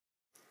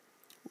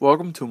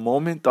Welcome to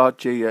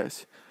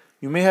Moment.js.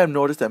 You may have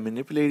noticed that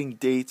manipulating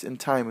dates and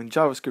time in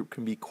JavaScript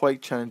can be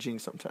quite challenging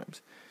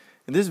sometimes.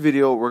 In this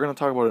video, we're going to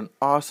talk about an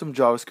awesome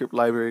JavaScript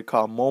library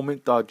called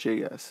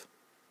Moment.js.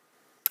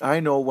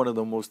 I know one of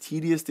the most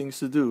tedious things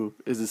to do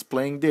is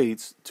displaying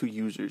dates to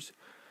users.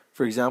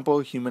 For example,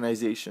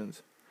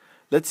 humanizations.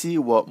 Let's see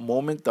what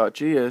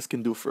Moment.js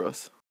can do for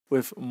us.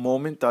 With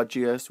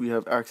Moment.js, we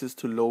have access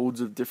to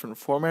loads of different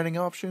formatting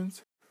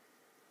options.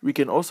 We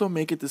can also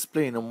make it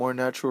display in a more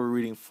natural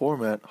reading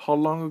format how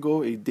long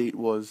ago a date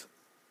was.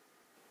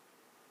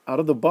 Out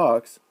of the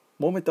box,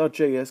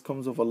 Moment.js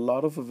comes with a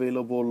lot of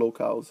available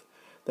locales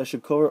that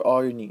should cover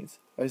all your needs.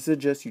 I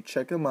suggest you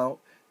check them out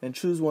and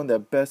choose one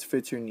that best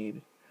fits your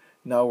need.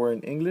 Now we're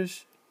in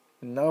English,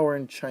 and now we're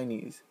in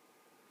Chinese.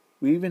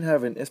 We even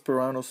have an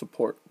Esperanto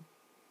support.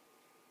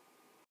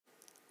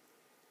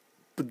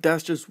 But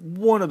that's just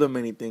one of the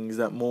many things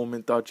that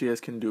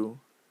Moment.js can do.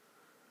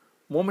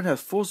 Moment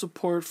has full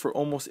support for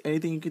almost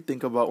anything you can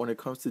think about when it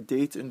comes to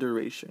dates and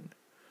duration.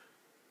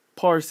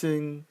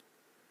 Parsing,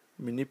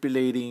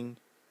 manipulating,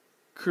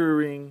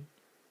 currying,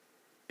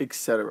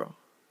 etc.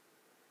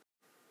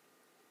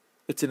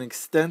 It's an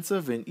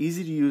extensive and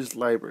easy to use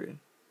library.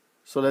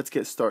 So let's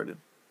get started.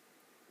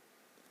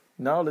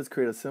 Now let's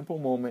create a simple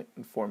moment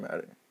and format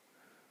it.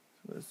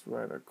 So let's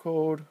write our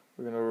code.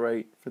 We're going to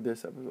write for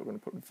this episode, we're going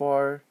to put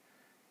var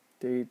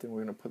date, and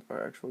we're going to put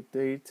our actual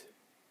date.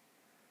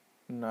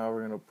 Now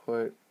we're going to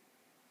put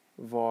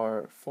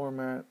var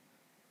format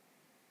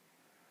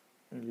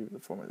and leave the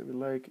format that we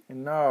like.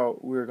 And now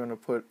we're going to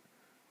put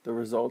the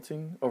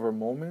resulting of our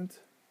moment.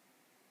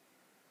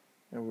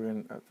 And we're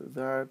going to, after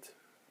that,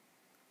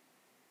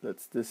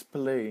 let's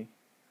display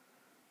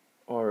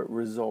our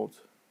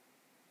result.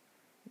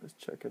 Let's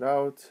check it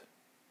out.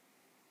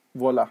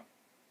 Voila.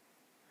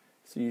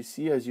 So you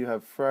see, as you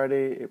have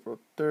Friday, April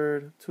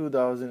 3rd,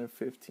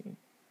 2015.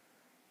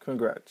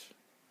 Congrats.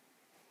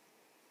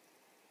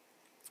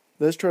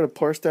 Let's try to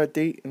parse that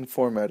date and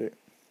format it.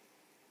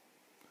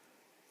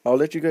 I'll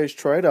let you guys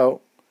try it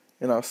out,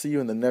 and I'll see you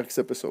in the next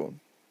episode.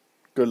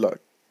 Good luck.